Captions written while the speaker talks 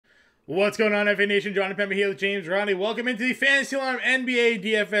What's going on, FA Nation? Jon Impemba here with James Ronnie. Welcome into the Fantasy Alarm NBA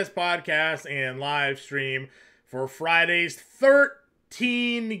DFS podcast and live stream for Friday's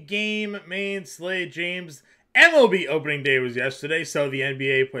 13-game main slate. James, MLB opening day was yesterday, so the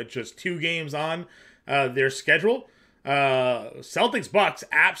NBA put just 2 games on their schedule. Celtics Bucks,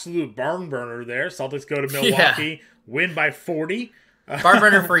 absolute barn burner there. Celtics go to Milwaukee, win by 40. Barn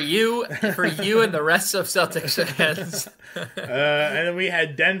burner for you and the rest of Celtics fans. And then we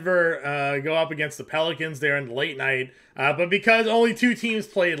had Denver go up against the Pelicans there in the late night. But because only 2 teams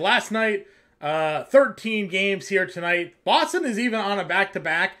played last night, 13 games here tonight. Boston is even on a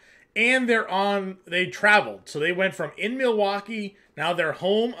back-to-back, and they traveled. So they went from in Milwaukee, now they're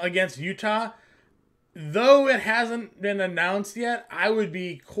home against Utah. Though it hasn't been announced yet, I would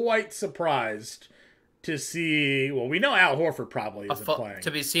be quite surprised to see, well, we know Al Horford probably isn't playing.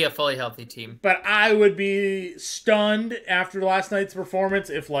 To see a fully healthy team. But I would be stunned after last night's performance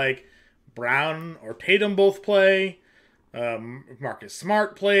if, like, Brown or Tatum both play, Marcus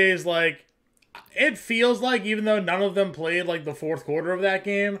Smart plays. Like, it feels like, even though none of them played, like, the fourth quarter of that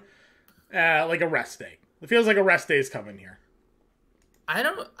game, like a rest day. It feels like a rest day is coming here. I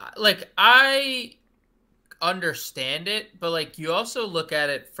understand it, but, like, you also look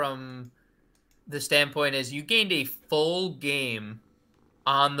at it from the standpoint is you gained a full game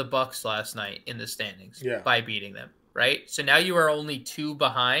on the Bucks last night in the standings by beating them, right? So now you are only 2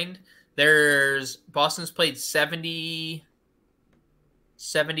 behind. Boston's played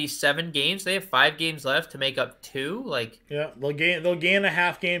 77 games. They have 5 games left to make up 2. They'll gain a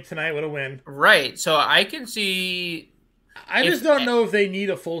half game tonight with a win. Right. So I can see. I just don't know if they need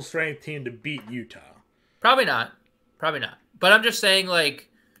a full strength team to beat Utah. Probably not. But I'm just saying, like,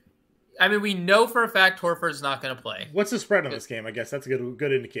 I mean, we know for a fact Horford's not going to play. What's the spread on this game? I guess that's a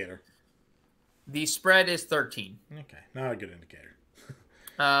good indicator. The spread is 13. Okay, not a good indicator.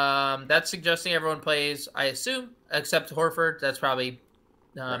 That's suggesting everyone plays, I assume, except Horford. That's probably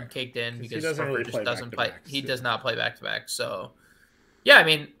caked in because he doesn't Horford really just doesn't play. He too. does not play back-to-back. So, yeah, I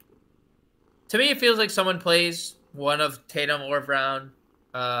mean, to me, it feels like someone plays one of Tatum or Brown.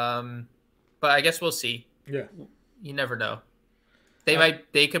 But I guess we'll see. Yeah, you never know.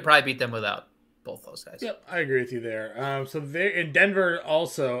 They could probably beat them without both those guys. Yep, I agree with you there. So they're in Denver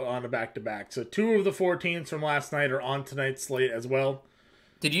also on a back-to-back. So 2 of the 4 teams from last night are on tonight's slate as well.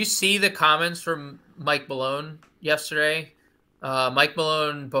 Did you see the comments from Mike Malone yesterday? Mike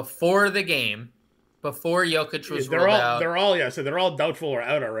Malone before the game, before Jokic was ruled out. They're all doubtful or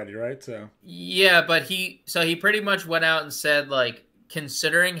out already, right? So yeah, but he pretty much went out and said, like,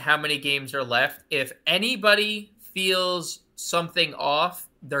 considering how many games are left, if anybody feels something off,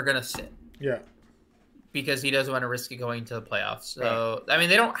 they're gonna sit. Yeah, because he doesn't want to risk it going to the playoffs. So right. I mean,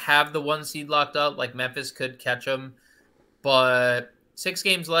 they don't have the 1 seed locked up. Like, Memphis could catch them, but 6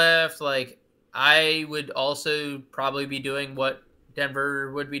 games left. Like, I would also probably be doing what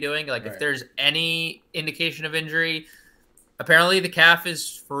Denver would be doing. Like, if there's any indication of injury, apparently the calf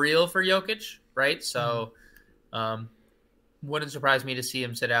is for real for Jokic, right? So, wouldn't surprise me to see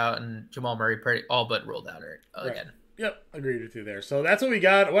him sit out, and Jamal Murray all but ruled out again. Yep, agreed with you there. So that's what we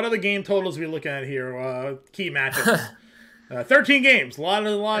got. What other game totals are we looking at here? Key matchups. 13 games. A lot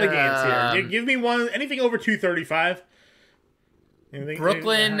of games here. Give me one. Anything over 235.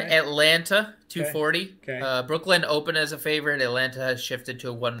 Brooklyn, Atlanta, 240. Okay. Brooklyn open as a favorite. Atlanta has shifted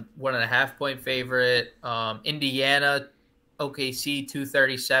to a 1.5 point favorite. Indiana, OKC,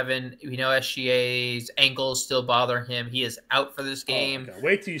 237. We know SGA's ankle is still bothering him. He is out for this game. Oh, okay.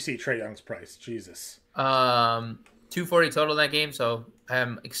 Wait till you see Trae Young's price. Jesus. 240 total in that game, so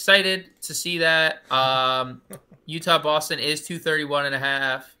I'm excited to see that. Utah Boston is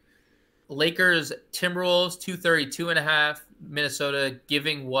 231.5. Lakers Timberwolves 232.5. Minnesota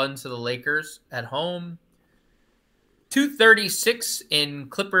giving 1 to the Lakers at home. 236 in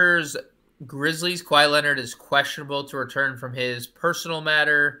Clippers Grizzlies. Kawhi Leonard is questionable to return from his personal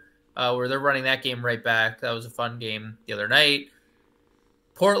matter, where they're running that game right back. That was a fun game the other night.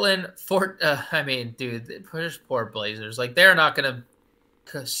 Portland, poor Blazers. Like, they're not going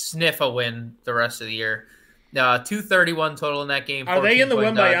to sniff a win the rest of the year. 231 total in that game. Are they in the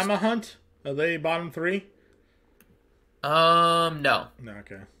Wembanyama hunt? Are they bottom 3? No.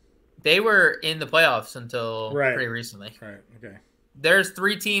 Okay. They were in the playoffs until pretty recently. Right, okay. There's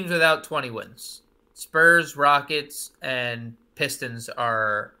 3 teams without 20 wins. Spurs, Rockets, and Pistons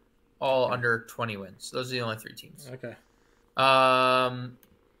are all under 20 wins. Those are the only 3 teams. Okay.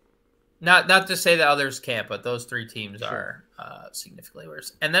 Not to say that others can't, but those 3 teams are significantly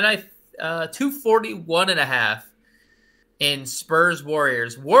worse. And then 241.5 in Spurs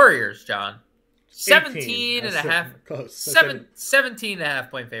Warriors. Warriors, John. 17 and a half. Close. 17 and a half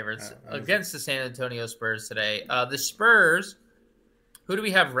point favorites against the San Antonio Spurs today. The Spurs, who do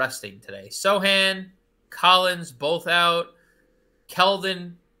we have resting today? Sohan, Collins, both out.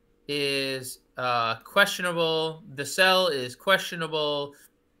 Keldon is questionable. Vassell is questionable.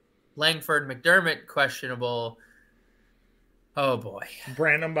 Langford McDermott, questionable. Oh, boy.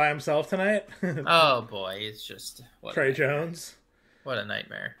 Brandon by himself tonight. Oh, boy. It's just... Trae Jones. What a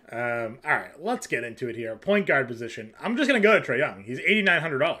nightmare. All right, let's get into it here. Point guard position. I'm just going to go to Trae Young. He's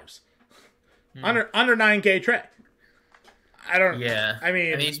 $8,900. Under 9K Trae. I don't... Yeah. I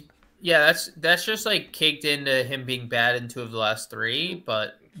mean... that's just like caked into him being bad in 2 of the last 3,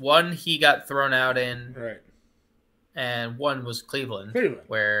 but one he got thrown out in. Right. And one was Cleveland.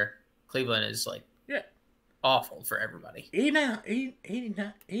 Where Cleveland is like awful for everybody. 89.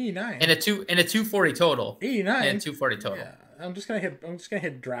 And a 240 total. 89. And 240 total. Yeah. I'm just gonna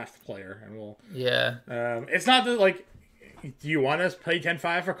hit draft player and we'll. Yeah. It's not that like. Do you want us to play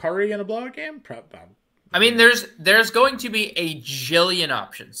 10-5 for Curry in a blowout game? I mean, there's going to be a jillion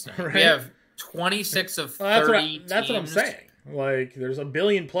options. Right? We have 26 of 30. That's what I'm saying. Like, there's a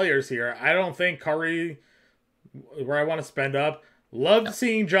billion players here. I don't think Curry, where I want to spend up. Loved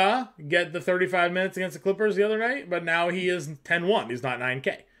seeing Ja get the 35 minutes against the Clippers the other night, but now he is 10-1. He's not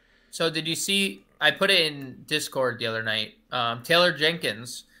 9K. So did you see? I put it in Discord the other night. Taylor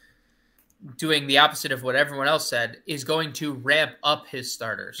Jenkins, doing the opposite of what everyone else said, is going to ramp up his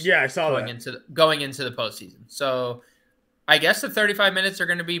starters. Yeah, I saw going into the postseason. So I guess the 35 minutes are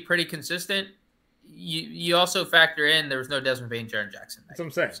going to be pretty consistent. You also factor in there was no Desmond Bain, Jaren Jackson. That's what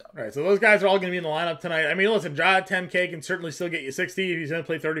I'm saying. So. Right, so those guys are all going to be in the lineup tonight. I mean, listen, Ja at 10K can certainly still get you 60 if he's going to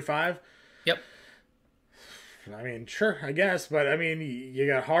play 35. Yep. I mean, sure, I guess. But, I mean, you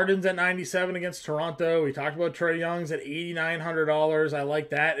got Harden's at 97 against Toronto. We talked about Trae Young's at $8,900. I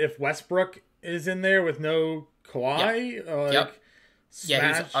like that. If Westbrook is in there with no Kawhi,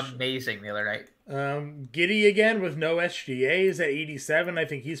 yeah, he was amazing the other night. Giddey again with no SGA is at 87. I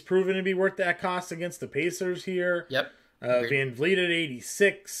think he's proven to be worth that cost against the Pacers here. Yep. Van Vliet at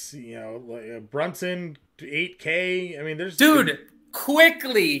 86. Brunson 8K. I mean, there's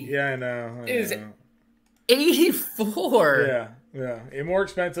quickly. Yeah, I know. Is 84. Yeah. And more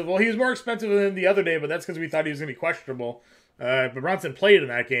expensive. Well, he was more expensive than the other day, but that's because we thought he was going to be questionable. But Brunson played in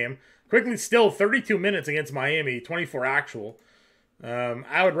that game. Quickly still 32 minutes against Miami, 24 actual.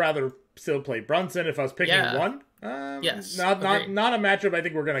 I would rather still play Brunson if I was picking one. Yes. Not a matchup I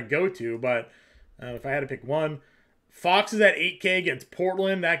think we're going to go to, but if I had to pick one. Fox is at 8K against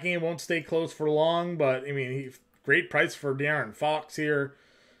Portland. That game won't stay close for long, but I mean, great price for De'Aaron Fox here.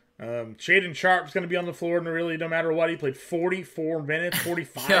 Shaedon Sharp's going to be on the floor, and really, no matter what, he played 44 minutes,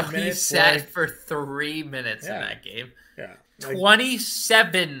 45 minutes. He sat for 3 minutes in that game. Yeah.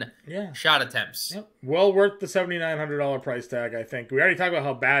 27 shot attempts. Yep. Well worth the $7,900 price tag, I think. We already talked about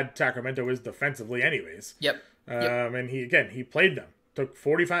how bad Sacramento is defensively anyways. Yep. And he played them. Took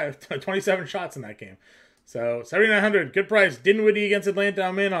 27 shots in that game. So, $7,900, good price. Dinwiddie against Atlanta,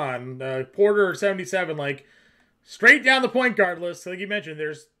 I'm in on. Porter, 77. Like, straight down the point guard list. Like you mentioned,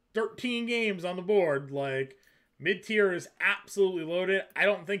 there's 13 games on the board. Like, mid-tier is absolutely loaded. I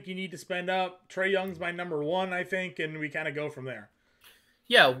don't think you need to spend up. Trae Young's my number 1, I think, and we kind of go from there.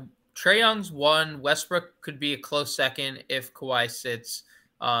 Yeah, Trae Young's 1. Westbrook could be a close second if Kawhi sits.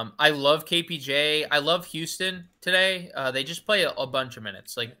 I love KPJ. I love Houston today. They just play a bunch of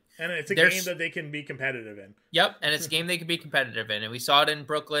minutes. And it's a game that they can be competitive in. Yep, and it's a game they can be competitive in. And we saw it in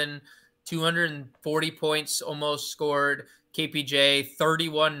Brooklyn. 240 points almost scored. KPJ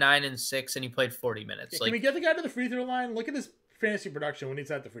 31, 9, and 6, and he played 40 minutes. Can we get the guy to the free throw line? Look at his fantasy production when he's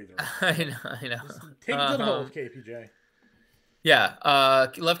at the free throw line. I know. Just take a good hold, KPJ. Yeah,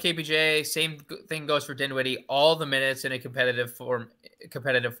 love KPJ. Same thing goes for Dinwiddie. All the minutes in a competitive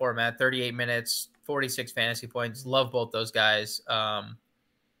format. 38 minutes, 46 fantasy points. Love both those guys.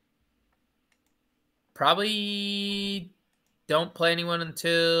 Probably don't play anyone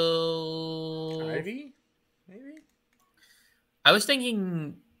until Ivy, maybe. I was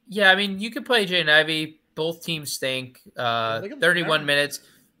thinking, I mean, you could play Jaden Ivey. Both teams stink. 31 minutes.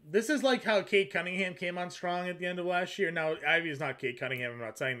 This is like how Kate Cunningham came on strong at the end of last year. Now, Ivy is not Kate Cunningham. I'm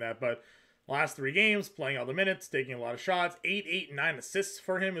not saying that, but last 3 games, playing all the minutes, taking a lot of shots. 8, and 9 assists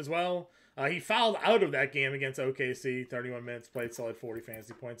for him as well. He fouled out of that game against OKC. 31 minutes, played solid 40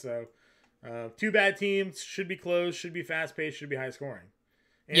 fantasy points. So, 2 bad teams, should be close, should be fast-paced, should be high scoring.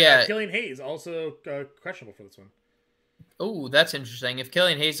 And Killian Hayes, also questionable for this one. Oh, that's interesting. If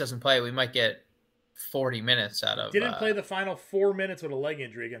Killian Hayes doesn't play, we might get 40 minutes out of... Didn't play the final 4 minutes with a leg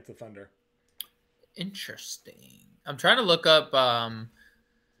injury against the Thunder. Interesting. I'm trying to look up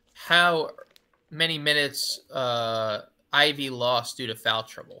how many minutes Ivy lost due to foul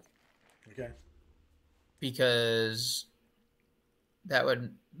trouble. Okay. Because that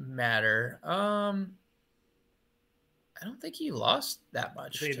would matter. I don't think he lost that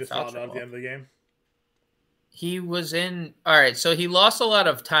much. So he just fouled out at the end of the game? He was in... All right, so he lost a lot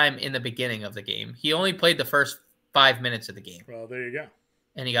of time in the beginning of the game. He only played the first 5 minutes of the game. Well, there you go.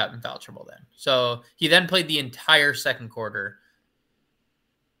 And he got in foul trouble then. So he then played the entire second quarter.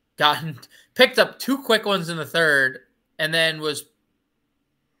 Picked up 2 quick ones in the third, and then was...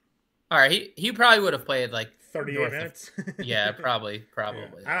 All right, he probably would have played like 38 minutes. Yeah, probably.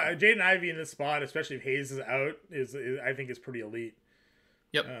 Yeah. Jaden Ivey in this spot, especially if Hayes is out, is I think is pretty elite.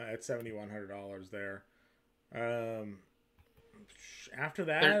 Yep. At $7,100 there. After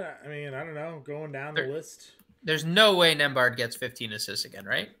that, I mean, I don't know, going down the list. There's no way Nembhard gets 15 assists again,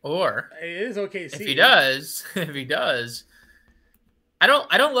 right? Or it is OKC. If he does, I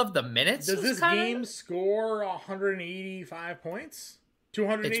don't love the minutes. Does this game score 185 points?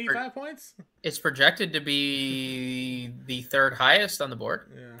 285 points? It's projected to be the third highest on the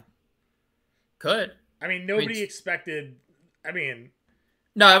board. Yeah. Could. I mean, nobody expected. I mean,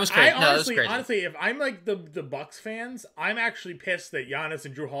 no, that was crazy. Honestly, if I'm like the Bucks fans, I'm actually pissed that Giannis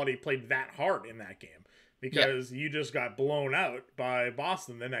and Jrue Holiday played that hard in that game because you just got blown out by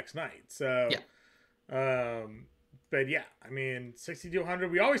Boston the next night. So, but yeah, I mean, 6,200.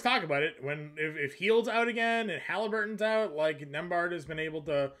 We always talk about it when if Hield's out again and Halliburton's out, like Nembhard has been able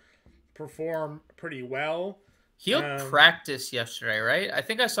to perform pretty well. Hield practiced yesterday, right? I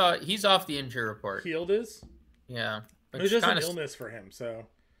think I saw he's off the injury report. Hield is? Yeah. It's just an illness for him, so.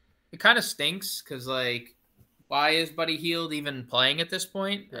 It kind of stinks because, like, why is Buddy Hield even playing at this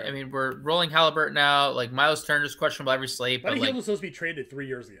point? Right. I mean, we're rolling Halliburton out. Like, Miles Turner's questionable every slate. Buddy Hield was supposed to be traded 3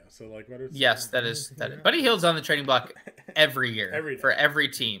 years ago, so, like, what is... Yes, that is. Buddy Hield's on the trading block every year for every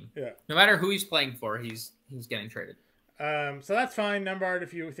team. Yeah. No matter who he's playing for, he's getting traded. So that's fine, Nembhard,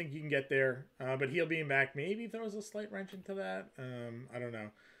 if you think you can get there. But Hield being back maybe throws a slight wrench into that. I don't know.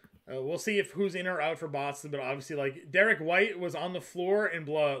 We'll see if who's in or out for Boston, but obviously, like, Derek White was on the floor in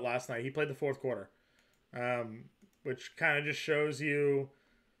blowout last night. He played the fourth quarter, which kind of just shows you,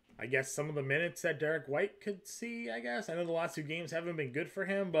 I guess, some of the minutes that Derek White could see, I guess. I know the last 2 games haven't been good for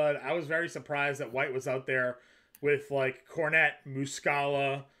him, but I was very surprised that White was out there with, like, Cornette,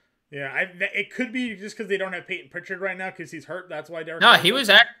 Muscala. Yeah, it could be just because they don't have Peyton Pritchard right now because he's hurt. That's why Derek. No, he was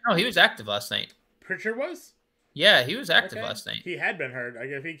active last night. Pritchard was. Yeah, he was active last night. He had been hurt. I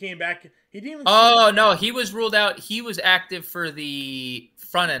guess he came back. He didn't even. Oh no, he was ruled out. He was active for the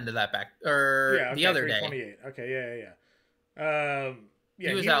front end of that back the other day. 28. Okay, yeah.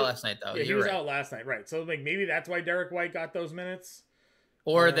 He was out last night though. Yeah, he was out last night, right? So like maybe that's why Derek White got those minutes.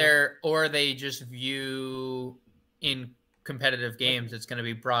 Or they just view in competitive games it's going to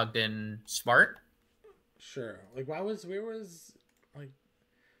be Brogdon Smart. Sure. Like where was like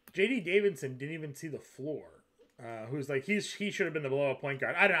JD Davidson didn't even see the floor. Who's like he should have been the blowout point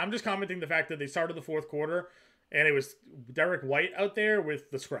guard. I don't know. I'm just commenting the fact that they started the fourth quarter and it was Derek White out there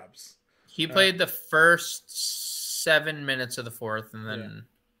with the scrubs. He played the first 7 minutes of the fourth, and then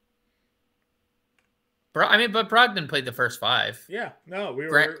but Brogdon played the first 5. Yeah, no, we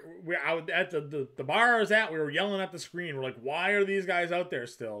out at the bar I was at. We were yelling at the screen. We're like, why are these guys out there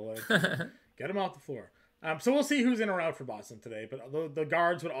still? Like, get them off the floor. So we'll see who's in or out for Boston today. But the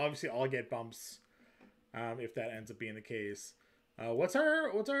guards would obviously all get bumps. If that ends up being the case. What's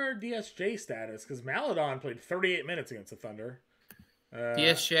our DSJ status? Because Maladon played 38 minutes against the Thunder.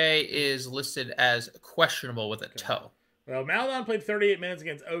 DSJ is listed as questionable with a toe. Well, Maladon played 38 minutes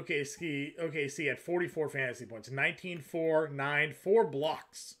against OKC at 44 fantasy points. 19-4, 9, 4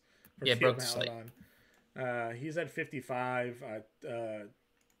 blocks. Broke the slate. He's at 55.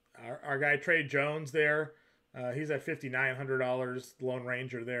 Our guy Trae Jones there. He's at $5,900. Lone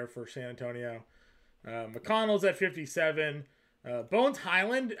Ranger there for San Antonio. McConnell's at 57. Bones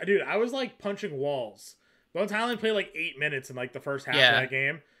Highland, dude, I was like punching walls. Bones Highland played like 8 minutes in like the first half of that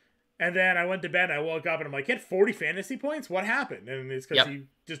game. And then I went to bed and I woke up and I'm like, he had 40 fantasy points? What happened? And it's because he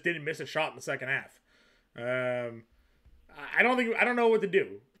just didn't miss a shot in the second half. I don't know what to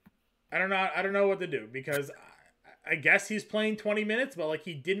do. I don't know what to do because I guess he's playing 20 minutes, but like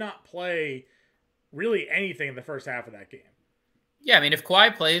he did not play really anything in the first half of that game. Yeah, I mean, if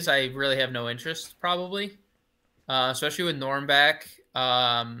Kawhi plays, I really have no interest, probably. Especially with Norm back.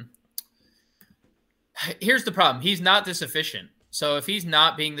 Here's the problem. He's not this efficient. So if he's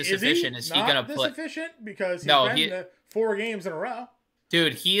not being this efficient, is he going to play? This efficient? Because he's been the 4 games in a row.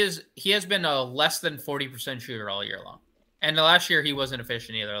 Dude, he has been a less than 40% shooter all year long. And the last year he wasn't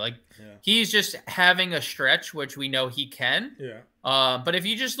efficient either. Like he's just having a stretch, which we know he can. Yeah. But if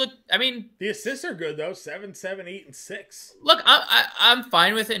you just look, I mean, the assists are good though. 7, 7, 8, and 6. Look, I'm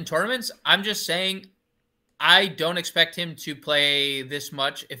fine with it in tournaments. I'm just saying, I don't expect him to play this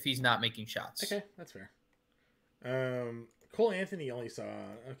much if he's not making shots. Okay, that's fair. Cole Anthony only saw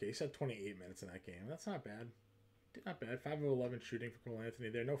he said 28 minutes in that game. That's not bad. Not bad. 5 of 11 shooting for Cole Anthony.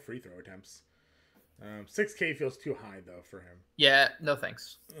 There are no free throw attempts. 6K feels too high though for him. Yeah, no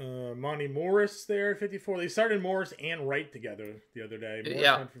thanks. Monty Morris there at 54. They started Morris and Wright together the other day.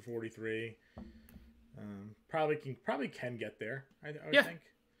 Morris went for 43. Probably can get there. I would think.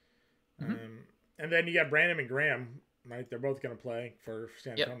 And then you got Brandon and Graham. Right, they're both going to play for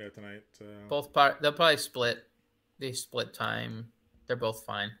San Antonio tonight. So. They'll probably split. They split time. They're both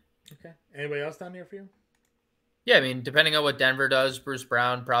fine. Okay. Anybody else down here for you? Yeah, I mean, depending on what Denver does, Bruce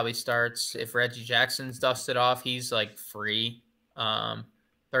Brown probably starts. If Reggie Jackson's dusted off, he's like free.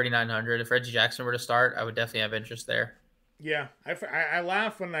 3,900. If Reggie Jackson were to start, I would definitely have interest there. Yeah, I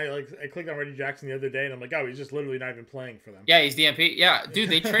laughed when I clicked on Reggie Jackson the other day, and I'm like, oh, he's just literally not even playing for them. Yeah, he's DMP. Yeah,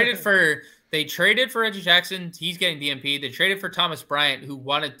 dude, they traded for Reggie Jackson. He's getting DMP. They traded for Thomas Bryant, who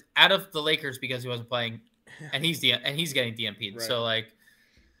wanted out of the Lakers because he wasn't playing, and he's getting DMP'd. Right. So like,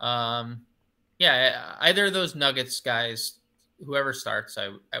 yeah, either of those Nuggets guys, whoever starts, I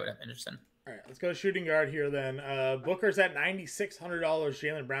would have interest in. All right, let's go to shooting guard here then. Booker's at $9,600.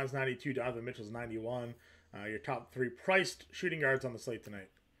 Jaylen Brown's 92. Donovan Mitchell's 91. Your top 3 priced shooting guards on the slate tonight.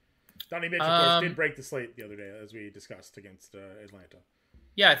 Donnie Mitchell, of course, did break the slate the other day, as we discussed, against Atlanta.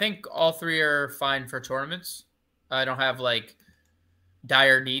 Yeah, I think all 3 are fine for tournaments. I don't have, like,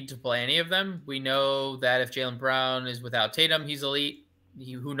 dire need to play any of them. We know that if Jaylen Brown is without Tatum, he's elite.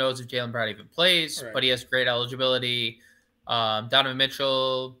 Who knows if Jaylen Brown even plays, right. But he has great eligibility. Donovan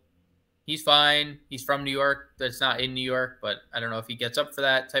Mitchell, he's fine. He's from New York. That's not in New York, but I don't know if he gets up for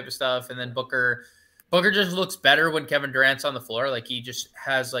that type of stuff. And then Booker just looks better when Kevin Durant's on the floor. Like he just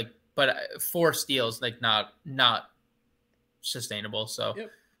has 4 steals, like not sustainable. So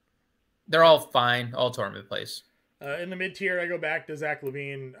they're all fine, all tournament plays. In the mid tier, I go back to Zach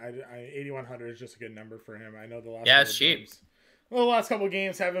LaVine. 8,100 is just a good number for him. I know the last it's cheap. Games, the last couple of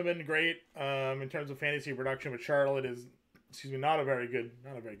games haven't been great in terms of fantasy production, but Charlotte is not a very good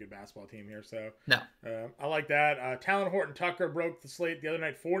basketball team here. So no, I like that. Talon Horton-Tucker broke the slate the other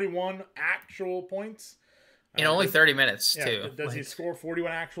night, 41 actual points in only 30 minutes too. Does he score 41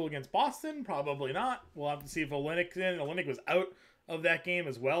 actual against Boston? Probably not. We'll have to see if Olynyk's in. Olynyk was out of that game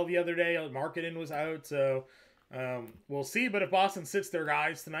as well the other day. Markkanen was out, so we'll see. But if Boston sits their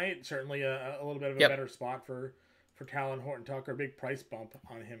guys tonight, certainly a little bit of a better spot for Talon Horton-Tucker. Big price bump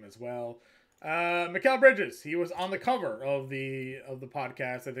on him as well. Mikal Bridges, he was on the cover of the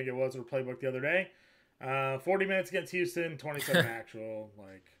podcast, I think it was, or playbook the other day. 40 minutes against Houston, 27 actual.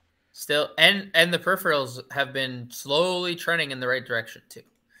 Still, and the peripherals have been slowly trending in the right direction too.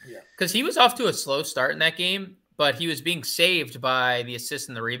 Yeah, because he was off to a slow start in that game, but he was being saved by the assists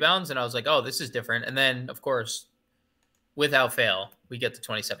and the rebounds, and I was like, oh, this is different. And then, of course, without fail, we get the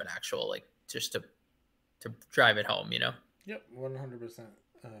 27 actual, just to drive it home, Yep, 100%.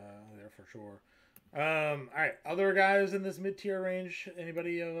 There for sure. All right, other guys in this mid-tier range,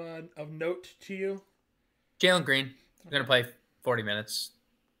 anybody of note to you? Jalen Green, going to play 40 minutes.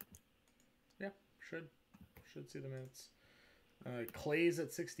 Yeah, should see the minutes. Clay's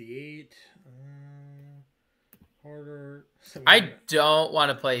at 68. Harder. I don't want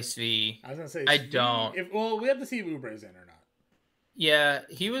to play Svi. I was going to say I don't. We have to see if Oubre's in or not. Yeah,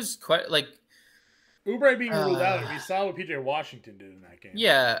 he was quite Oubre being ruled out, we saw what PJ Washington did in that game.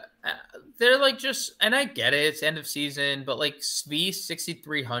 Yeah, they're and I get it, it's end of season, but Svi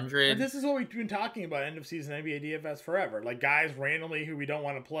 6,300. This is what we've been talking about end of season NBA DFS forever. Guys randomly who we don't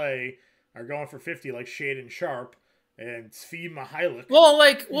want to play are going for 50, like Shade and Sharp and Svi Mihailik.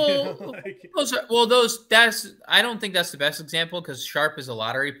 I don't think that's the best example because Sharp is a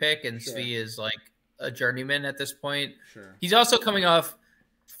lottery pick and Svi is a journeyman at this point. Sure. He's also coming off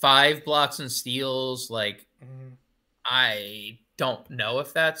 5 blocks and steals. I don't know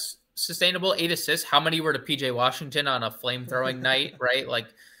if that's sustainable. 8 assists. How many were to PJ Washington on a flame throwing night, right?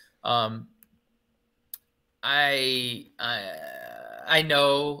 I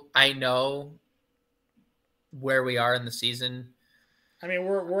know where we are in the season. I mean,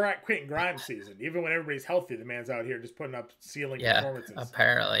 we're at Quentin Grimes season. Even when everybody's healthy, the man's out here just putting up ceiling performances.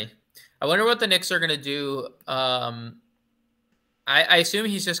 Apparently. I wonder what the Knicks are going to do. I assume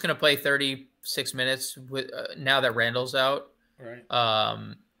he's just going to play 36 minutes with now that Randall's out. Right.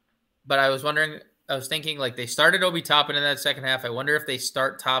 But I was wondering, I was thinking like they started Obi Toppin in that second half. I wonder if they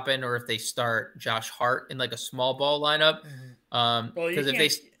start Toppin or if they start Josh Hart in like a small ball lineup. Well, Because if they,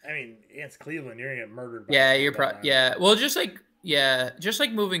 I mean, it's Cleveland. You're gonna get murdered. Yeah, Well, just like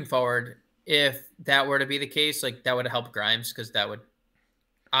moving forward, if that were to be the case, like that would help Grimes because that would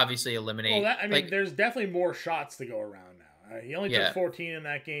obviously eliminate. Well, there's definitely more shots to go around now. He only took 14 in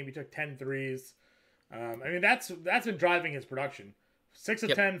that game. He took 10 threes. That's been driving his production. 6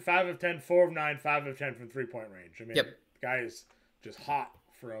 of 10, 5 of 10, 4 of 9, 5 of 10 from 3-point range. The guy is just hot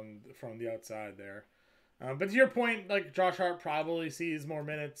from the outside there. But to your point, like Josh Hart probably sees more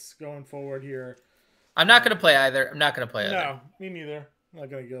minutes going forward here. I'm not going to play either. No, me neither. I'm not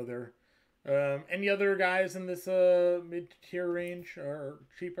going to go there. Any other guys in this mid-tier range or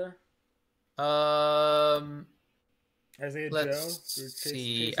cheaper? Let's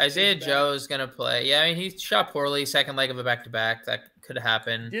see. Isaiah Joe is going to play. Yeah, I mean, he shot poorly. Second leg of a back-to-back. That could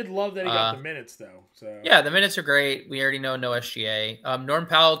happen. Did love that he got the minutes, though. So yeah, the minutes are great. We already know no SGA. Norm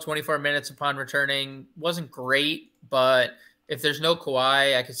Powell, 24 minutes upon returning. Wasn't great, but if there's no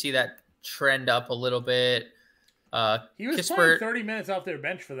Kawhi, I could see that trend up a little bit. He was playing 30 minutes off their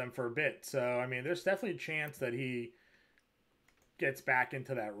bench for them for a bit. So, I mean, there's definitely a chance that he gets back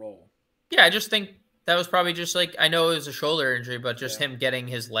into that role. Yeah, I just think that was probably just like, I know it was a shoulder injury, but just him getting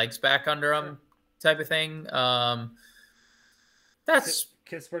his legs back under him type of thing. That's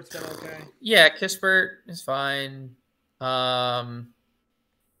Kispert's been okay. Yeah, Kispert is fine. I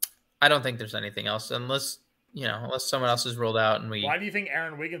don't think there's anything else unless someone else is ruled out and we. Why do you think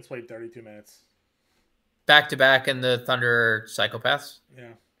Aaron Wiggins played 32 minutes? Back to back and the Thunder psychopaths?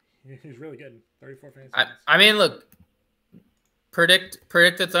 Yeah. He's really good. 34 fantasy. I mean, look, predict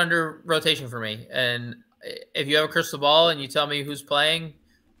the Thunder rotation for me. And if you have a crystal ball and you tell me who's playing,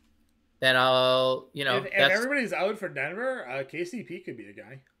 then I'll, if everybody's out for Denver, KCP could be a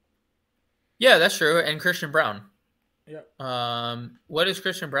guy. Yeah, that's true. And Christian Brown. Yeah. What is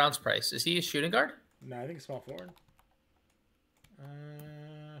Christian Brown's price? Is he a shooting guard? No, I think it's small forward.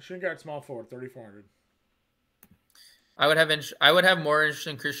 Shooting guard, small forward, 3,400. I would have more interest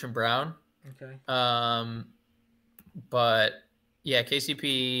in Christian Brown. Okay. But yeah,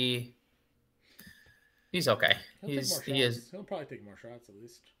 KCP, he's okay. He is. He'll probably take more shots at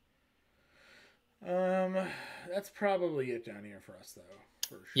least. That's probably it down here for us though.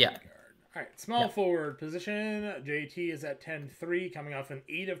 For shooting guard. All right, small forward position. JT is at 10-3, coming off an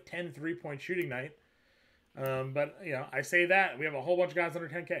 8 of 10 3-point shooting night. But I say that we have a whole bunch of guys under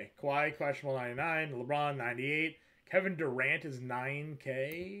 10K. Kawhi questionable 99, LeBron 98. Kevin Durant is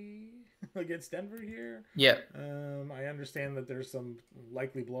 9K against Denver here. Yeah. I understand that there's some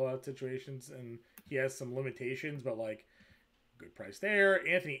likely blowout situations and he has some limitations, but like good price there.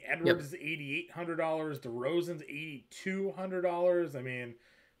 Anthony Edwards is $8,800. DeRozan's $8,200. I mean,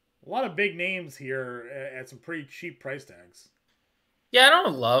 a lot of big names here at some pretty cheap price tags. Yeah, I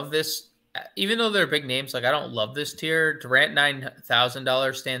don't love this. Even though they're big names, like I don't love this tier. Durant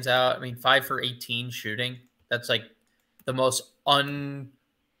 $9,000 stands out. I mean, 5 for 18 shooting. That's like the most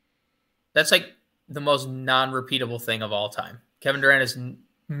non-repeatable thing of all time. Kevin Durant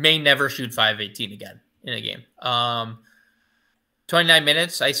may never shoot 5-18 again in a game. 29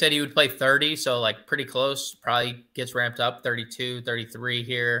 minutes. I said he would play 30, so like pretty close. Probably gets ramped up 32, 33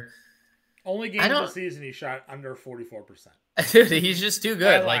 here. Only game this season he shot under 44%. Dude, he's just too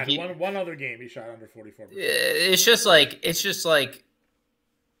good. Like one other game he shot under 44%. It's just like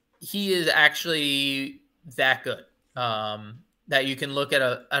he is actually that good. That you can look at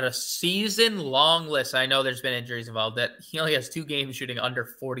a season long list. I know there's been injuries involved that he only has 2 games shooting under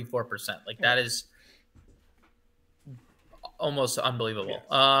 44%. Like that is almost unbelievable.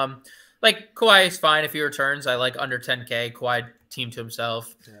 Yes. Like Kawhi is fine if he returns. I like under 10K. Kawhi team to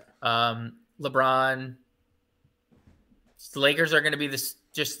himself. Yeah. LeBron. The Lakers are going to be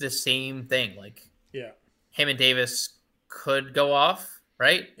just the same thing. Like him and Davis could go off.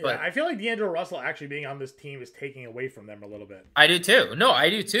 Right? Yeah, but I feel like D'Angelo Russell actually being on this team is taking away from them a little bit. I do too. No,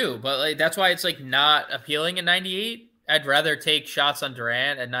 I do too. But like that's why it's like not appealing at 98. I'd rather take shots on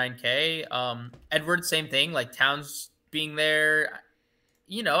Durant at 9K. Edwards, same thing. Like Towns being there.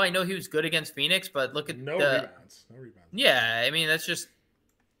 I know he was good against Phoenix, but look at no rebounds. Yeah, I mean that's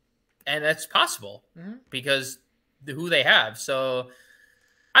possible because who they have. So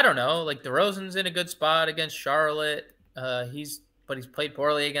I don't know. Like DeRozan's in a good spot against Charlotte. But he's played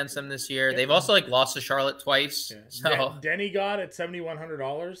poorly against them this year. They've also lost to Charlotte twice. Yeah. So Denny got at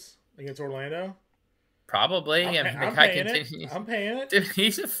 $7,100 against Orlando. Probably. I'm paying it. Dude,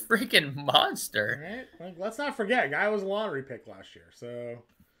 he's a freaking monster. All right. Like, let's not forget, guy was a lottery pick last year. So,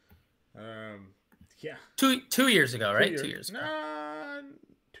 yeah. 2 years ago, right? 2 years ago.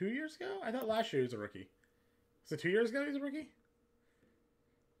 2 2 years ago? I thought last year he was a rookie. Was it 2 years ago he was a rookie?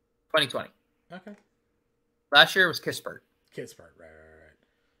 2020. Okay. Last year was Kispert. Kispert,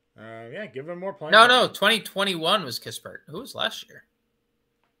 right. Yeah, give him more playing. No, 2021 was Kispert. Who was last year?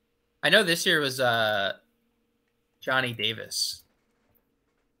 I know this year was Johnny Davis.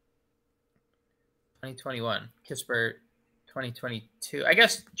 2021. Kispert, 2022. I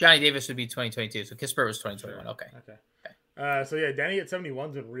guess Johnny Davis would be 2022, so Kispert was 2021. Sure. Okay. So yeah, Denny at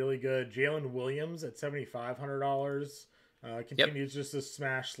 71's been really good. Jalen Williams at $7,500 continues just to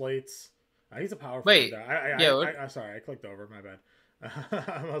smash slates. He's a power forward. I'm sorry, I clicked over. My bad.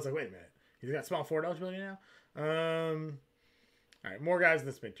 I was like, wait a minute. He's got small forward eligibility now. All right, more guys in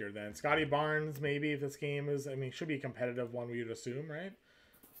this mid tier then. Scotty Barnes, maybe if this game is, should be a competitive one. We would assume, right?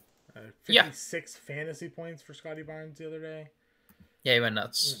 56 fantasy points for Scotty Barnes the other day. Yeah, he went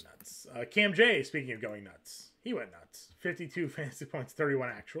nuts. Cam J, speaking of going nuts, he went nuts. 52 fantasy points, 31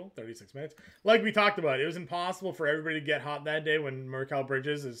 actual, 36 minutes. Like we talked about, it was impossible for everybody to get hot that day when Mikal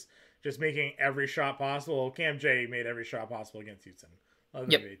Bridges is just making every shot possible. Cam J made every shot possible against Houston.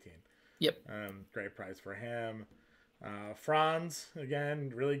 11-18. Yep. Great price for him. Franz,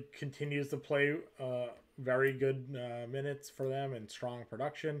 again, really continues to play very good minutes for them and strong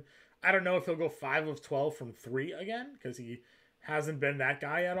production. I don't know if he'll go 5 of 12 from 3 again because he hasn't been that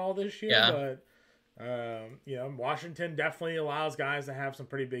guy at all this year. But, Washington definitely allows guys to have some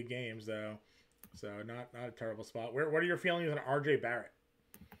pretty big games, though. So not a terrible spot. What are your feelings on RJ Barrett?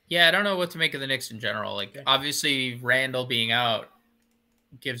 Yeah, I don't know what to make of the Knicks in general. Obviously, Randall being out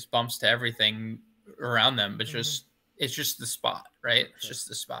gives bumps to everything around them, but it's just the spot, right? It's just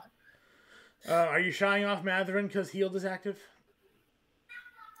the spot. Are you shying off Mathurin because Hield is active?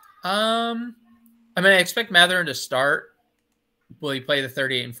 I expect Mathurin to start. Will he play the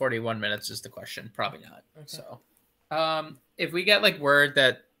 38 and 41 minutes is the question. Probably not. Okay. So, if we get word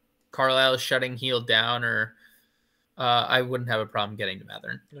that Carlisle is shutting Hield down, or I wouldn't have a problem getting to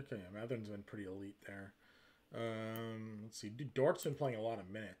Mathurin. Okay, yeah, Matherin's been pretty elite there. Let's see. Dort's been playing a lot of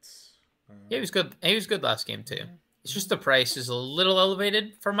minutes. Yeah, he was good. He was good last game too. It's just the price is a little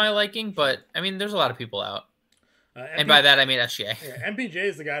elevated for my liking, but there's a lot of people out. And by that I mean SGA. Yeah, MPJ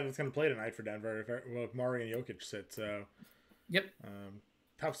is the guy that's going to play tonight for Denver if Murray and Jokic sit. So, yep.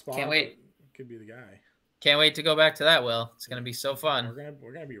 Tough spot. Can't wait. Could be the guy. Can't wait to go back to that. Will it's going to be so fun.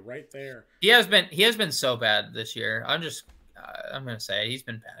 We're gonna be right there. He has been so bad this year. I'm going to say he's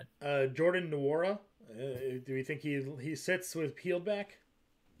been bad. Jordan Nwora. Do we think he sits with Hield back?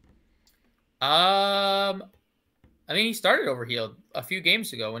 He started over Hield a few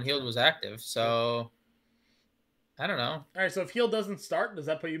games ago when Hield was active, so I don't know. All right, so if Hield doesn't start, does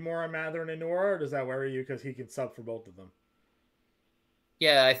that put you more on Mathurin and Nwora, or does that worry you because he can sub for both of them?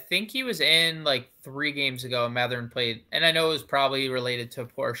 Yeah, I think he was in 3 games ago and Mathurin played, and I know it was probably related to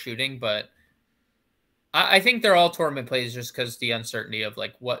poor shooting, but I think they're all tournament plays just because the uncertainty of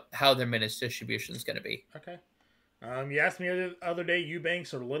how their minutes distribution is going to be. Okay. You asked me the other day,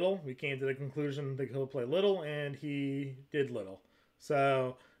 Eubanks or Little. We came to the conclusion that he'll play Little, and he did Little.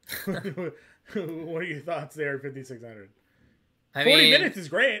 So, what are your thoughts there at 5,600? 40 minutes is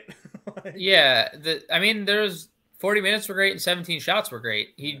great. Yeah. There's 40 minutes were great and 17 shots were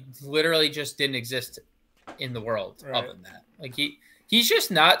great. He literally just didn't exist in the world other than that. He's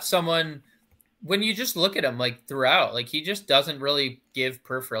just not someone, when you just look at him throughout, he just doesn't really give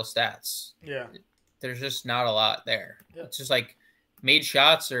peripheral stats. Yeah. There's just not a lot there. Yep. It's just made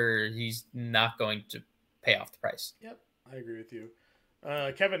shots or he's not going to pay off the price. Yep, I agree with you.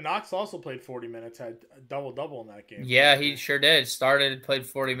 Kevin Knox also played 40 minutes, had a double-double in that game. Yeah, he sure did. Started, played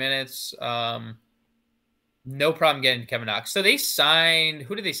 40 minutes. No problem getting Kevin Knox. So they signed,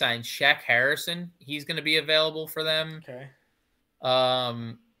 who did they sign? Shaq Harrison. He's going to be available for them. Okay.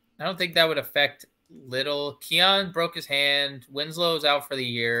 I don't think that would affect Little. Keon broke his hand. Winslow's out for the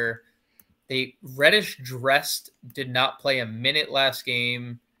year. Reddish dressed, did not play a minute last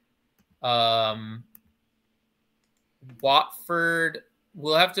game. Watford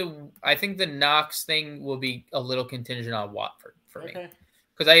will have to. I think the Knox thing will be a little contingent on Watford for me,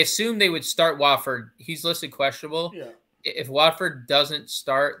 because I assume they would start Watford. He's listed questionable. Yeah. If Watford doesn't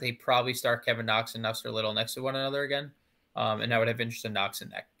start, they probably start Kevin Knox and Nuster Little next to one another again, and I would have interest in Knox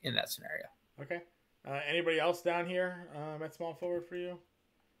in that scenario. Okay. Anybody else down here at small forward for you?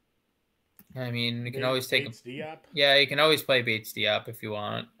 You can always take Bates Diop. Yeah, you can always play Bates Diop if you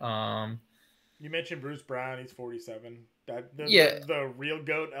want. You mentioned Bruce Brown. He's 47. The real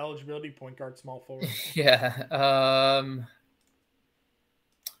GOAT eligibility, point guard, small forward. Yeah.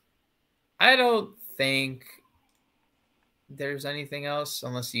 I don't think there's anything else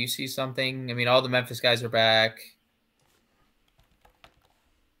unless you see something. All the Memphis guys are back.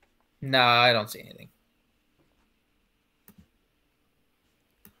 No, I don't see anything.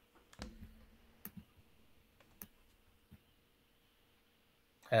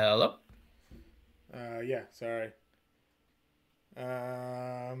 Hello? Yeah, sorry.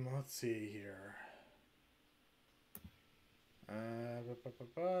 Let's see here. I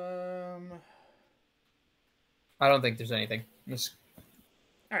don't think there's anything. All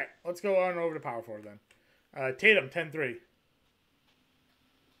right, let's go on over to power forward then. Tatum 10-3.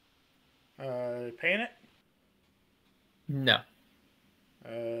 Paying it. No.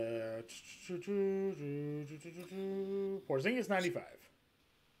 Porzingis 95.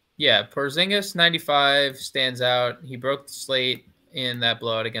 Yeah, Porzingis 95 stands out. He broke the slate in that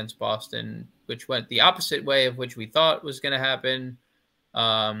blowout against Boston, which went the opposite way of which we thought was going to happen.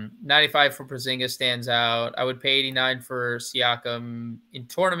 95 for Porzingis stands out. I would pay 89 for Siakam in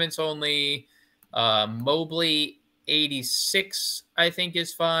tournaments only. Mobley 86, I think,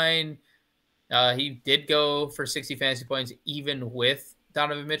 is fine. He did go for 60 fantasy points even with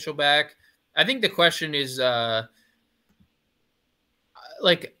Donovan Mitchell back. I think the question is, PJ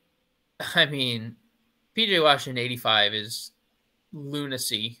Washington 85 is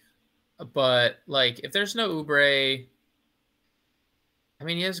lunacy. But, if there's no Oubre,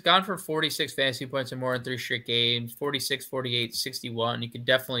 he has gone for 46 fantasy points or more in 3 straight games, 46, 48, 61. You could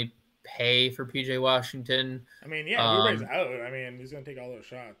definitely pay for PJ Washington. Oubre's out. He's going to take all those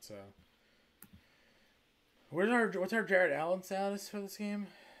shots. So. What's our Jared Allen status for this game?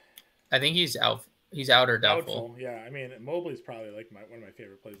 I think he's out. He's out or doubtful. Yeah, Mobley's probably one of my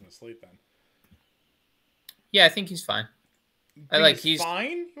favorite plays in the slate then. Yeah, I think he's fine. He's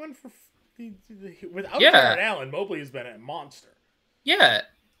fine. He went for without Jared Allen. Mobley's been a monster. Yeah.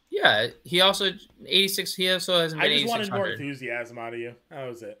 He also 86. He also hasn't been. I just wanted more enthusiasm out of you. That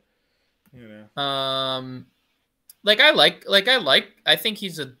was it. I think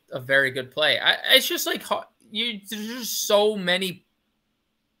he's a very good play. It's just there's just so many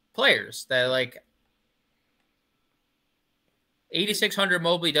players that 8,600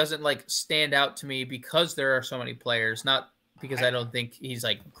 Mobley doesn't stand out to me because there are so many players, not because I don't think he's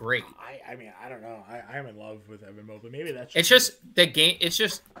great. I don't know. I'm in love with Evan Mobley. Maybe that's just the game. It's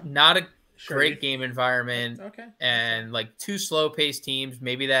just not a great game environment. Okay. And two slow paced teams.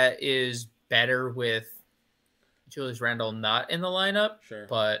 Maybe that is better with Julius Randle not in the lineup. Sure.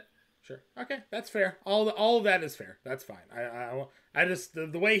 But sure. Okay, that's fair. All of that is fair. That's fine. I just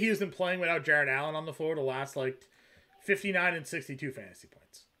the way he's been playing without Jared Allen on the floor to last 59 and 62 fantasy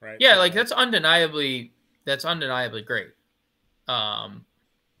points, right? Yeah, so, that's undeniably great.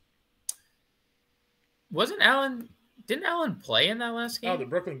 Didn't Allen play in that last game? Oh, the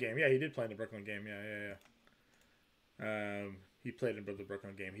Brooklyn game. Yeah, he did play in the Brooklyn game. Yeah. He played in the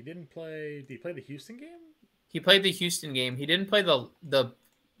Brooklyn game. He didn't play. Did he play the Houston game? He played the Houston game. He didn't play the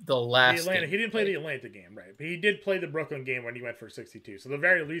last game. He didn't play the Atlanta game, right? But he did play the Brooklyn game when he went for 62. So the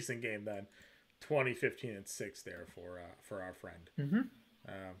very recent game then, 2015 and 6 there for our friend. Mm-hmm.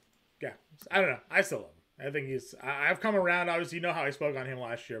 Yeah, I don't know. I still love him. I think I've come around. Obviously, you know how I spoke on him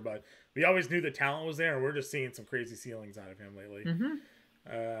last year, but we always knew the talent was there, and we're just seeing some crazy ceilings out of him lately. Mm-hmm.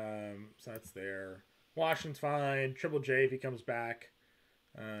 So that's there. Washington's fine. Triple J if he comes back.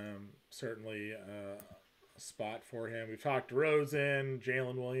 Certainly a spot for him. We've talked DeRozan,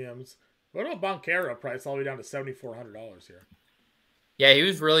 Jalen Williams. What about Banchero price all the way down to $7,400 here? Yeah, he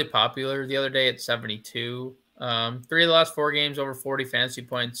was really popular the other day at 72. 3 of the last 4 games over 40 fantasy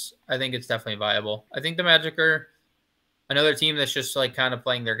points. I think it's definitely viable. I think the Magic are another team that's just kind of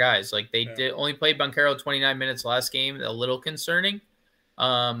playing their guys. They did only play Banchero 29 minutes last game. A little concerning.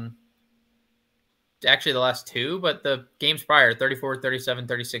 Actually the last 2, but the games prior 34, 37,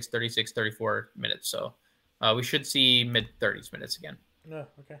 36, 36, 34 minutes. So we should see mid-30s minutes again. No,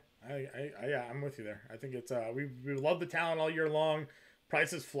 okay. I'm with you there. I think it's we love the talent all year long.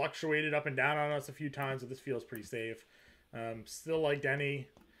 Prices fluctuated up and down on us a few times, but this feels pretty safe. Still like Denny,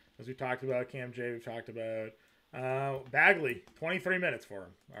 as we talked about. Cam J, we've talked about. Bagley, 23 minutes for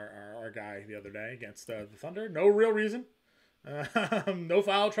him, our guy the other day against the Thunder. No real reason. No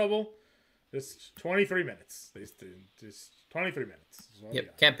foul trouble. Just 23 minutes. Just 23 minutes.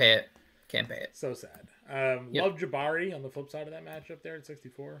 Yep, can't pay it. So sad. Love Jabari on the flip side of that matchup there at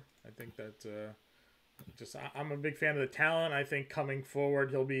 64. I think that I'm a big fan of the talent. I think coming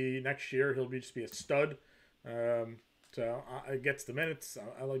forward, next year he'll just be a stud. So it gets the minutes.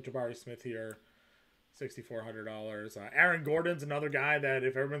 I like Jabari Smith here, $6,400. Aaron Gordon's another guy that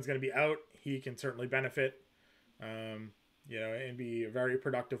if everyone's going to be out, he can certainly benefit. And be a very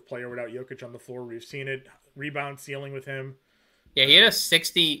productive player without Jokic on the floor. We've seen it. Rebound ceiling with him. Yeah, he had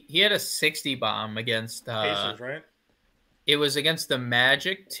a 60 bomb against Pacers, right? It was against the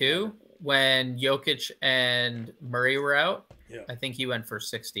Magic too when Jokic and Murray were out. Yeah. I think he went for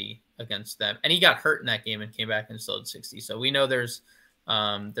 60 against them, and he got hurt in that game and came back and still had 60. So we know there's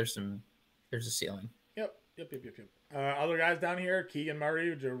a ceiling. Yep. Other guys down here, Keegan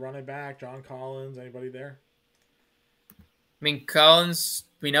Murray, running back, John Collins, anybody there? I mean, Collins,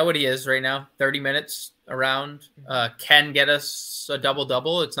 we know what he is right now. 30 minutes around can get us a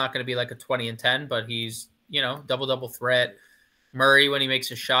double-double. It's not going to be like a 20 and 10, but he's, double-double threat. Murray when he makes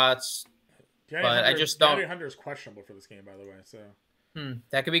his shots. DeAndre Hunter is questionable for this game, by the way. So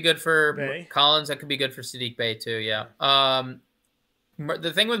that could be good for Bey. Collins. That could be good for Saddiq Bey too. Yeah.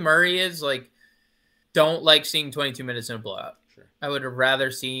 The thing with Murray is don't like seeing 22 minutes in a blowout. Sure. I would have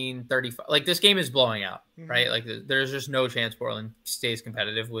rather seen 35. Like this game is blowing out, right? Like there's just no chance Portland stays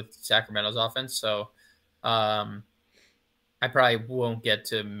competitive with Sacramento's offense. So, I probably won't get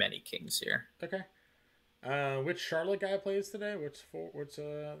to many Kings here. Okay. Which Charlotte guy plays today? What's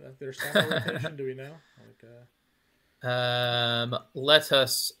their center rotation? Do we know? Let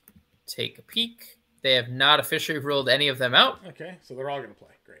us take a peek. They have not officially ruled any of them out. Okay, so they're all going to play.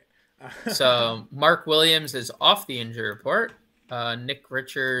 Great. So Mark Williams is off the injury report. Nick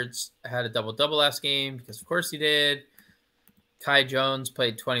Richards had a double-double last game because of course he did. Kai Jones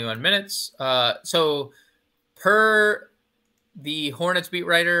played 21 minutes. So per the Hornets beat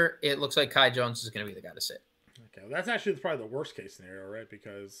writer, it looks like Kai Jones is going to be the guy to sit. Okay, well, that's actually probably the worst case scenario, right?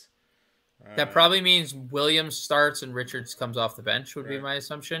 Because that probably means Williams starts and Richards comes off the bench would be my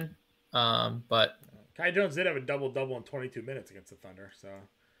assumption. But Kai Jones did have a double-double in 22 minutes against the Thunder, so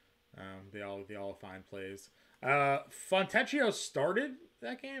they all fine plays. Fontecchio started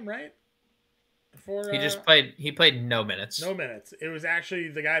that game, right? He played no minutes. No minutes. It was actually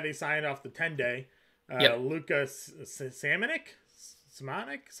the guy they signed off the 10-day. Luka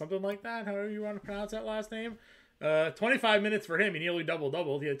Samanic, something like that, however you want to pronounce that last name. 25 minutes for him. He nearly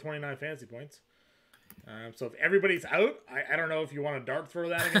doubled. He had 29 fantasy points. So if everybody's out, I don't know if you want to dart throw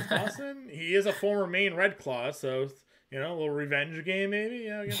that against Boston. He is a former Maine Red Claw, so a little revenge game maybe.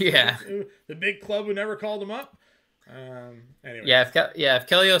 The big club who never called him up. Anyway. If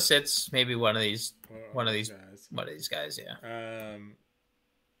Kellyo sits, maybe one of these guys. Yeah.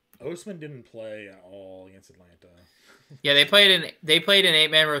 Osman didn't play at all against Atlanta. Yeah, they played an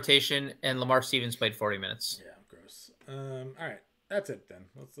 8-man rotation, and Lamar Stevens played 40 minutes. Yeah, gross. All right, that's it then.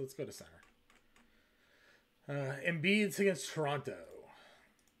 Let's go to center. Embiid's against Toronto.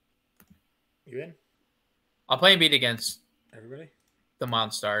 You in? I'll play Embiid against everybody. The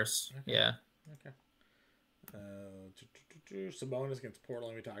Monstars. Okay. Yeah. Okay. Sabonis against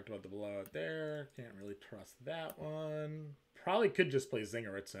Portland. We talked about the blowout there. Can't really trust that one. Probably could just play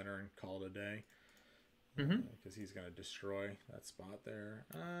Zinger at center and call it a day. Because he's going to destroy that spot there.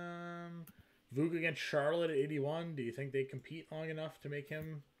 Vooch against Charlotte at 81. Do you think they compete long enough to make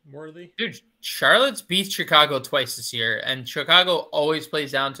him worthy? Dude, Charlotte's beat Chicago twice this year, and Chicago always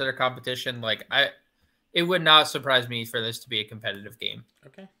plays down to their competition. It would not surprise me for this to be a competitive game.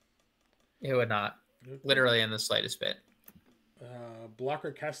 Okay. It would not. Literally in the slightest bit.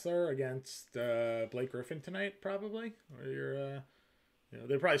 Blocker Kessler against Blake Griffin tonight, probably. Or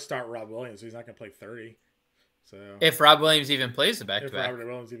they probably start Rob Williams, so he's not going to play 30. So if Rob Williams even plays the back-to-back.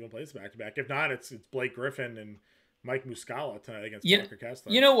 If not, it's Blake Griffin and Mike Muscala tonight against Blocker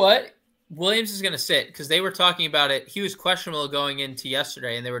Kessler. You know what? Williams is going to sit because they were talking about it. He was questionable going into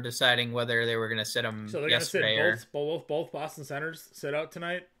yesterday, and they were deciding whether they were going to sit him yesterday. So they're going to sit both Boston centers sit out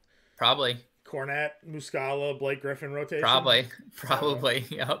tonight? Probably. Cornette, Muscala, Blake Griffin rotation. Probably.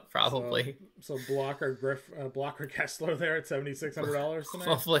 Yep, probably. So Blocker Kessler there at $7,600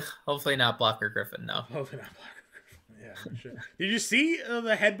 tonight. Hopefully not Blocker Griffin. No. Hopefully not Blocker Griffin. Yeah, sure. Did you see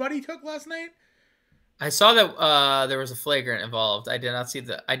the headbutt he took last night? I saw that there was a flagrant involved. I did not see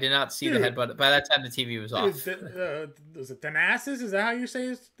the headbutt. By that time, the TV was off. Was it Thanasis? Is that how you say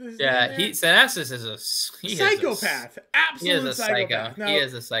his name? Thanasis is a psychopath. Absolute psychopath. He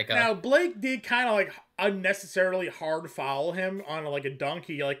is a psycho. Now, Blake did kind of unnecessarily hard foul him on a dunk.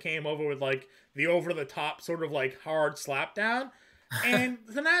 He came over with the over the top sort of hard slap down. And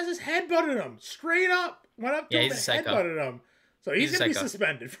Thanasis headbutted him straight up. Went up to him and headbutted him. So he's going to be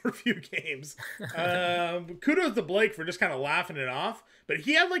suspended for a few games. Kudos to Blake for just kind of laughing it off. But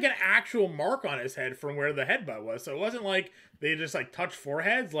he had an actual mark on his head from where the headbutt was. So it wasn't like they just touched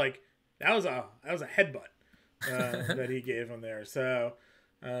foreheads. That was a headbutt that he gave him there. So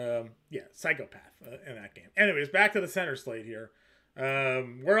psychopath in that game. Anyways, back to the center slate here.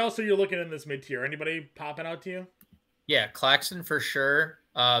 Where else are you looking in this mid-tier? Anybody popping out to you? Yeah, Claxton for sure.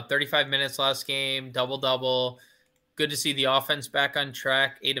 35 minutes last game, double-double. Good to see the offense back on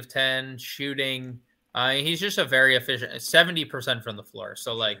track. 8 of 10 shooting. He's just a very efficient 70% from the floor.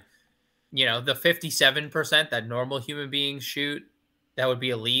 So like, the 57% that normal human beings shoot, that would be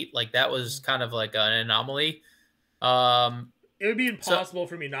elite. Like that was kind of like an anomaly. It would be impossible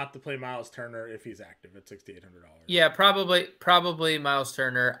for me not to play Miles Turner if he's active at $6,800. Yeah, probably Miles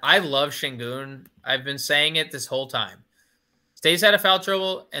Turner. I love Şengün. I've been saying it this whole time. Stays out of foul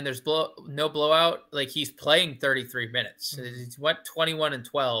trouble and there's no blowout. Like he's playing 33 minutes. He's went 21 and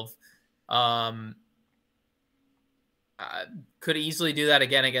 12. Could easily do that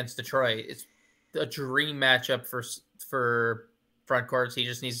again against Detroit. It's a dream matchup for front courts. He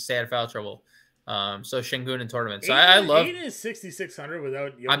just needs to stay out of foul trouble. So Şengün in tournaments. So I love. 8 is 6,600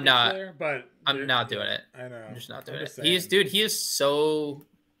 without Jokic I'm not there, but I'm not doing it. I know. I'm just not doing it. He is so.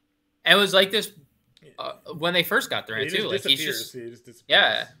 And it was like this when they first got there too. Like he just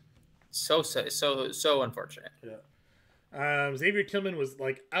disappears. So unfortunate. Yeah. Xavier Tillman was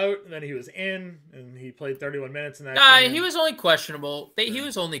like out, and then he was in, and he played 31 minutes in that. Game. He was only questionable. He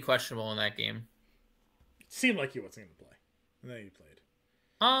was only questionable in that game. It seemed like he wasn't going to play, and then he played.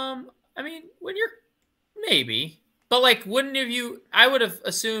 I mean, when you're maybe, but like, wouldn't have you? I would have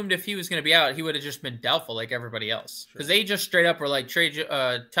assumed if he was going to be out, he would have just been doubtful like everybody else, because they just straight up were like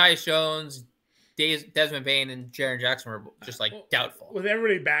Tyus Jones, Desmond Bane, and Jaren Jackson were just like doubtful. With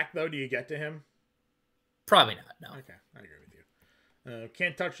everybody back though, do you get to him? Probably not. No. Okay, I agree with you.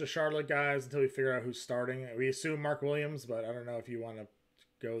 Can't touch the Charlotte guys until we figure out who's starting. We assume Mark Williams, but I don't know if you want to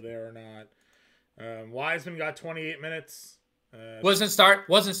go there or not. Wiseman got 28 minutes. Wasn't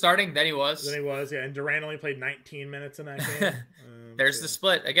starting. Then he was. Yeah. And Durant only played 19 minutes in that game. There's the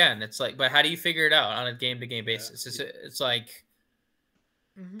split again. It's like, but how do you figure it out on a game-to-game basis? It's like,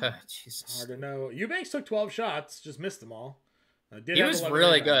 Jesus. Hard to know. Eubanks took 12 shots, just missed them all. He was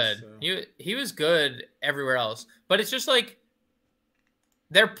really good. So. He was good everywhere else, but it's just like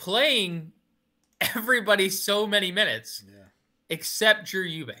they're playing everybody so many minutes, except Drew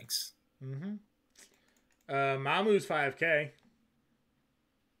Eubanks. Mamu's 5K.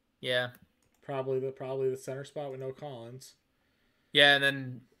 Yeah, probably the center spot with no Collins. Yeah, and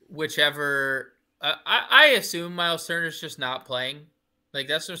then whichever I assume Miles Turner's just not playing. Like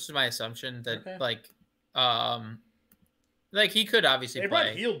that's just my assumption that like he could obviously play. They brought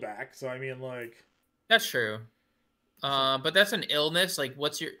Hield back, so I mean like that's true. But that's an illness. Like,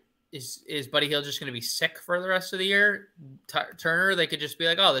 is Buddy Hield just going to be sick for the rest of the year? Turner, they could just be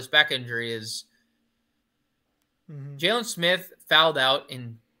like, oh, this back injury is. Jalen Smith fouled out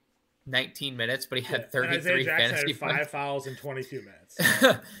in 19 minutes, but he had 33 fantasy points. 5 fouls in 22 minutes.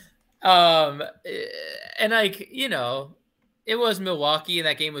 And like, it was Milwaukee and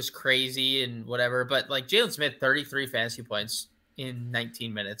that game was crazy and whatever, but like Jalen Smith, 33 fantasy points in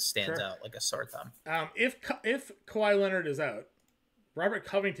 19 minutes stands out like a sore thumb. If Kawhi Leonard is out, Robert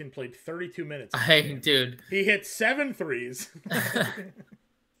Covington played 32 minutes. Dude. He hit 7 threes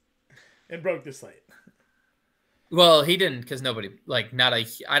and broke the slate. Well, he didn't because nobody,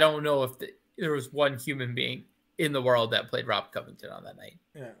 I don't know if there was one human being in the world that played Rob Covington on that night.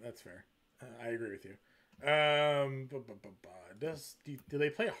 Yeah, that's fair. I agree with you. Do they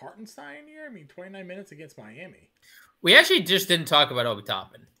play Hartenstein here? I mean, 29 minutes against Miami. We actually just didn't talk about Obi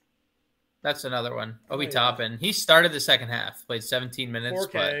Toppin. That's another one. Obi Toppin. He started the second half, played 17 minutes.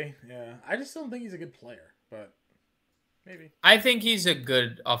 4K, yeah. I just don't think he's a good player, but maybe. I think he's a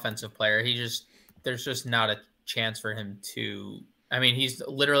good offensive player. There's just not a chance for him to. I mean, he's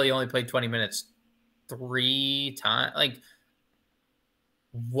literally only played 20 minutes 3 times, like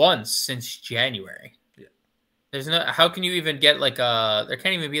once since January. Yeah. There's no. How can you even get there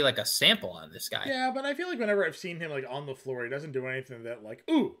can't even be like a sample on this guy. Yeah, but I feel like whenever I've seen him like on the floor, he doesn't do anything that like,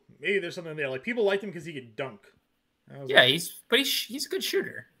 ooh, maybe there's something there. Like people liked him because he could dunk. Yeah, he's a good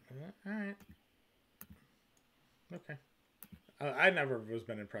shooter. All right. Okay. I never was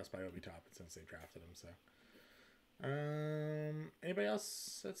been impressed by Obi Toppin since they drafted him. So. Anybody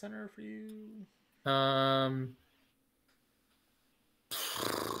else at center for you? I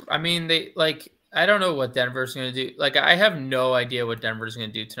mean, I don't know what Denver's going to do. Like, I have no idea what Denver's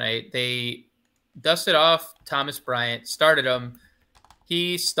going to do tonight. They dusted off Thomas Bryant, started him.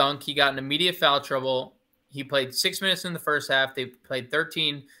 He stunk. He got in immediate foul trouble. He played 6 minutes in the first half. They played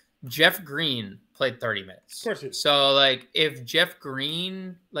 13. Jeff Green played 30 minutes. Of course he did. So, if Jeff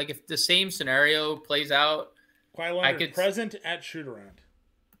Green, if the same scenario plays out, I could present at shoot around.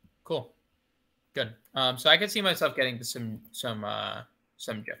 Cool. Good. So I could see myself getting to some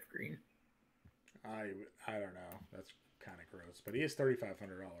Jeff Green. I don't know. That's kind of gross, but he is $3,500,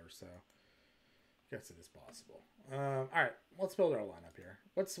 so I guess it is possible. All right, let's build our lineup here.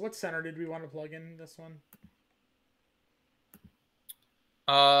 What center did we want to plug in this one?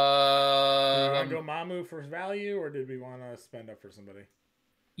 Did we want to go Mamu for value, or did we want to spend up for somebody?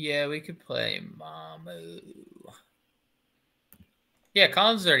 Yeah, we could play Mamu. Yeah,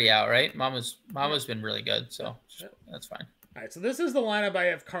 Collins is already out, right? Mamu's been really good, so that's fine. All right, so this is the lineup I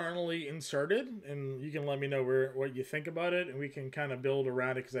have currently inserted, and you can let me know what you think about it, and we can kind of build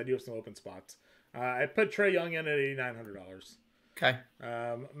around it because I do have some open spots. I put Trae Young in at $8,900. Okay.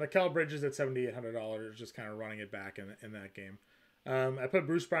 Mikal Bridges at $7,800, just kind of running it back in that game. I put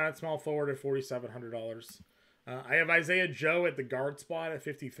Bruce Brown at small forward at $4,700. I have Isaiah Joe at the guard spot at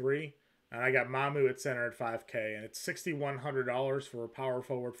 $53,000. And I got Mamu at center at $5,000, and it's $6,100 for a power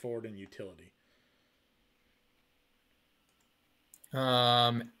forward, and utility.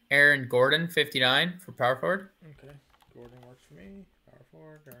 Aaron Gordon, $59,000 for power forward. Okay, Gordon works for me. Power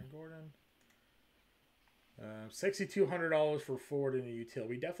forward, Aaron Gordon. $6,200 for forward and a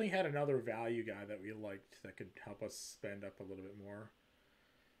utility. We definitely had another value guy that we liked that could help us spend up a little bit more.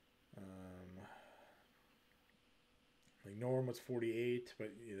 Like Norm was 48,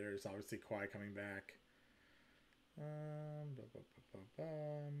 but there's obviously Kawhi coming back.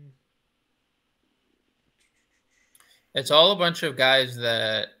 It's all a bunch of guys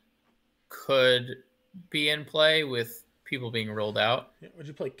that could be in play with people being rolled out. Yeah, would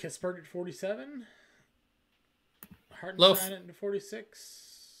you play Kispert at 47? Hartenstein at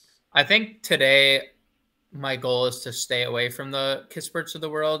 46? I think today my goal is to stay away from the Kisperts of the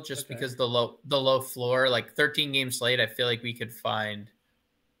world just because the low floor, like 13 game slate, I feel like we could find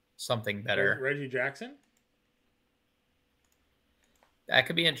something better. Reggie Jackson? That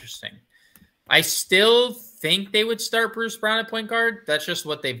could be interesting. I still think they would start Bruce Brown at point guard. That's just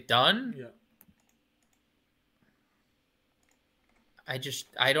what they've done. Yeah.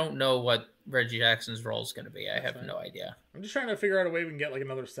 I don't know what Reggie Jackson's role is going to be. I have no idea. I'm just trying to figure out a way we can get like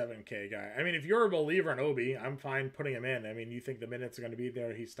another 7K guy. I mean, if you're a believer in Obi, I'm fine putting him in. I mean, you think the minutes are going to be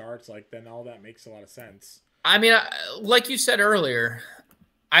there, he starts, like then all that makes a lot of sense. I mean, like you said earlier,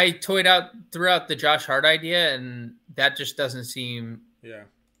 I toyed out throughout the Josh Hart idea, and that just doesn't seem. Yeah.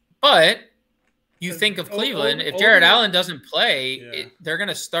 But you think of Cleveland, if Jared Allen doesn't play, they're going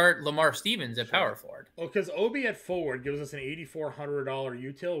to start Lamar Stevens at power forward. Well, because Obi at forward gives us an $8,400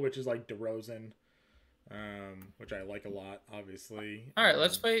 util, which is like DeRozan, which I like a lot, obviously. All right,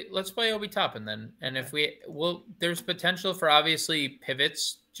 let's play Obi Toppin then, and if there's potential for obviously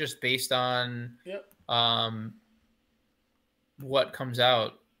pivots just based on what comes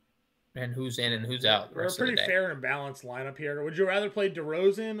out and who's in and who's out. We're a pretty fair and balanced lineup here. Would you rather play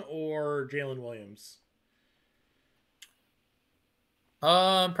DeRozan or Jalen Williams?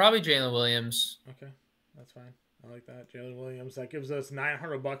 Probably Jalen Williams. Okay, that's fine. I like that. Jalen Williams. That gives us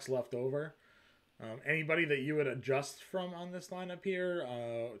 $900 left over. Anybody that you would adjust from on this lineup here?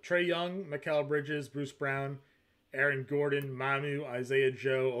 Trae Young, Mikal Bridges, Bruce Brown, Aaron Gordon, Mamu, Isaiah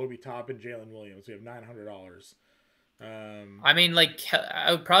Joe, Obi Toppin, Jalen Williams. We have $900. I mean, like, I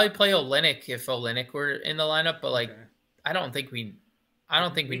would probably play Olynyk if Olynyk were in the lineup, but like, I don't think we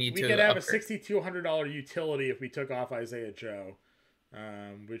need to. We could have upgrade. A $6,200 utility if we took off Isaiah Joe,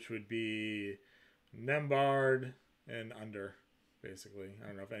 which would be Nembhard and under, basically. I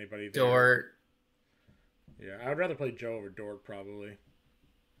don't know if anybody there. Dort. Yeah, I would rather play Joe over Dort probably.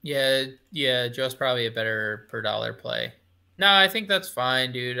 Yeah, Joe's probably a better per dollar play. No, I think that's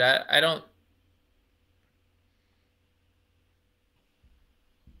fine, dude. I don't.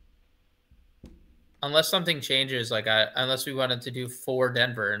 Unless something changes, like unless we wanted to do 4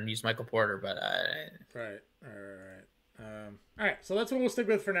 Denver and use Michael Porter, but right. All right, so that's what we'll stick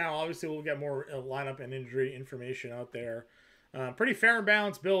with for now. Obviously, we'll get more lineup and injury information out there. Pretty fair and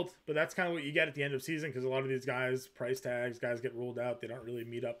balanced build, but that's kind of what you get at the end of season because a lot of these guys, price tags, guys get ruled out. They don't really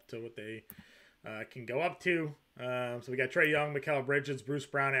meet up to what they can go up to. So we got Trae Young, Mikal Bridges, Bruce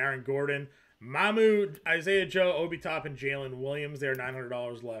Brown, Aaron Gordon, Mamu, Isaiah Joe, Obi Toppin, Jalen Williams. They're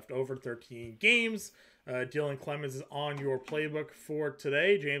 $900 left over 13 games. Dylan Clemens is on your playbook for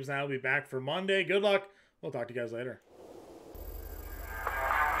today. James and I will be back for Monday. Good luck. We'll talk to you guys later.